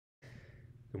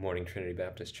Good morning, Trinity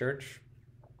Baptist Church.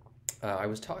 I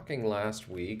was talking last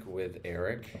week with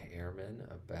Eric Ehrman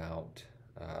about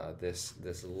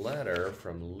this letter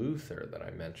from Luther that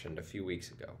I mentioned a few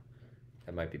weeks ago.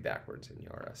 That might be backwards in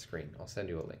your screen. I'll send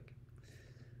you a link.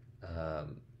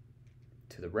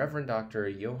 To the Reverend Dr.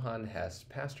 Johann Hess,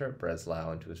 pastor at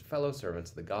Breslau, and to his fellow servants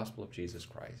of the gospel of Jesus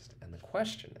Christ. And the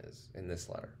question is, in this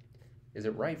letter, is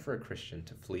it right for a Christian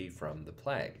to flee from the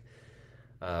plague?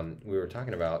 We were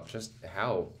talking about just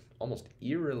how almost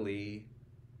eerily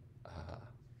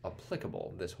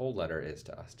applicable this whole letter is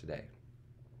to us today.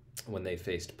 When they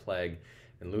faced plague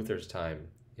in Luther's time,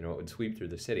 it would sweep through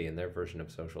the city, and their version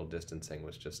of social distancing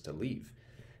was just to leave.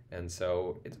 And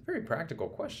so it's a very practical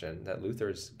question that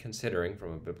Luther's considering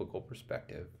from a biblical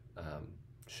perspective.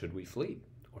 Should we flee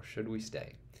or should we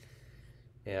stay?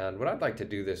 And what I'd like to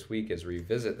do this week is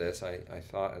revisit this. I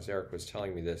thought, as Eric was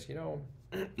telling me this,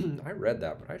 I read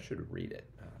that, but I should read it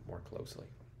more closely.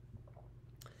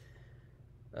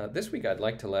 This week I'd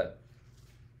like to let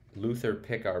Luther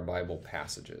pick our Bible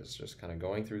passages, just kind of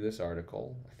going through this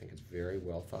article. I think it's very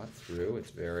well thought through.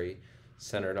 It's very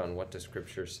centered on what does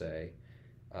Scripture say,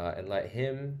 and let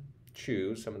him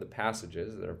choose some of the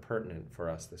passages that are pertinent for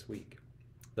us this week.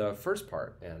 The first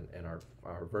part, and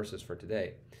our verses for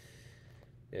today,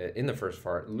 in the first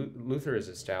part, Luther is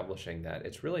establishing that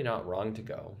it's really not wrong to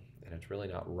go, and it's really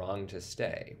not wrong to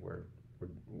stay.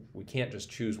 We can't just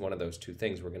choose one of those two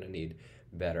things. We're going to need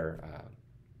better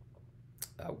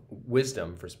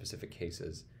wisdom for specific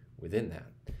cases within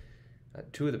that.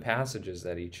 Two of the passages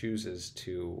that he chooses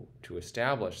to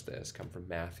establish this come from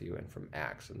Matthew and from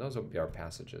Acts, and those will be our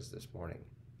passages this morning.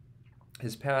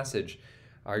 His passage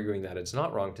arguing that it's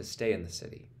not wrong to stay in the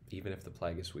city, even if the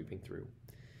plague is sweeping through,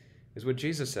 is what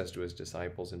Jesus says to his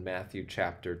disciples in Matthew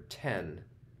chapter 10,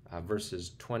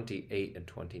 verses 28 and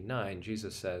 29.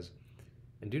 Jesus says,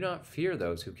 "And do not fear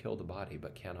those who kill the body,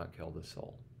 but cannot kill the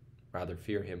soul. Rather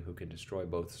fear him who can destroy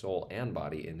both soul and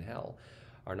body in hell.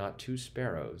 Are not two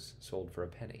sparrows sold for a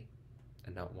penny?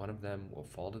 And not one of them will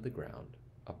fall to the ground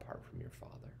apart from your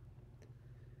Father."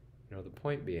 The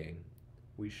point being,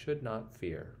 we should not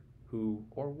fear who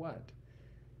or what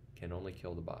can only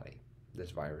kill the body,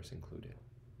 this virus included.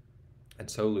 And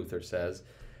so Luther says,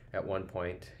 at one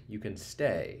point, you can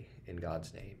stay in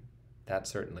God's name. That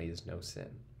certainly is no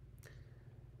sin.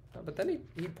 But then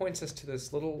he points us to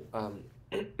this little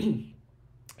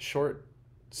short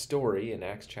story in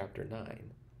Acts chapter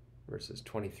 9, verses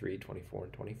 23, 24,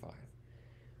 and 25,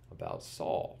 about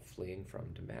Saul fleeing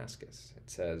from Damascus. It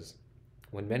says,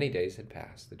 "When many days had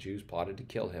passed, the Jews plotted to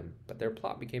kill him, but their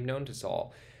plot became known to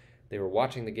Saul. They were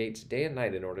watching the gates day and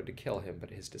night in order to kill him, but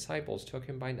his disciples took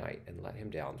him by night and let him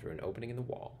down through an opening in the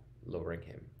wall, lowering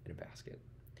him in a basket."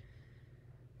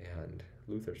 And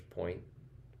Luther's point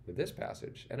with this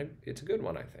passage, and it's a good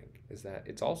one, I think, is that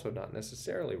it's also not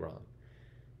necessarily wrong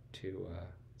to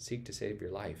seek to save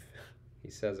your life. He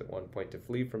says at one point, to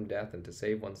flee from death and to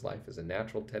save one's life is a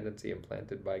natural tendency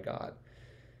implanted by God.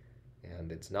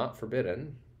 And it's not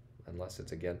forbidden unless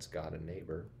it's against God and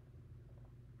neighbor.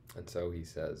 And so he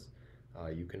says,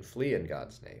 you can flee in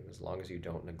God's name as long as you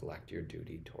don't neglect your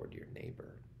duty toward your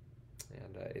neighbor.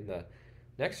 And in the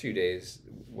next few days,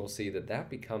 we'll see that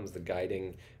becomes the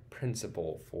guiding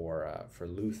principle for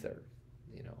Luther.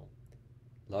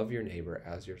 Love your neighbor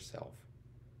as yourself.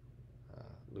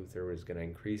 Luther is going to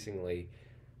increasingly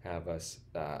have us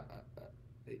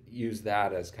use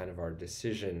that as kind of our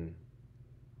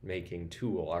decision-making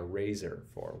tool, our razor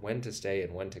for when to stay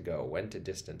and when to go, when to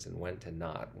distance and when to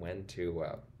not, when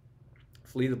to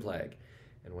flee the plague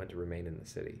and when to remain in the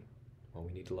city. Well,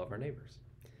 we need to love our neighbors.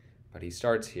 But he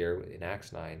starts here in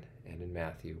Acts 9 and in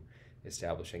Matthew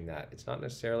establishing that it's not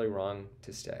necessarily wrong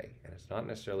to stay and it's not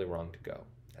necessarily wrong to go.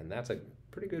 And that's a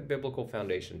pretty good biblical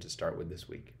foundation to start with this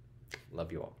week.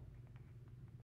 Love you all.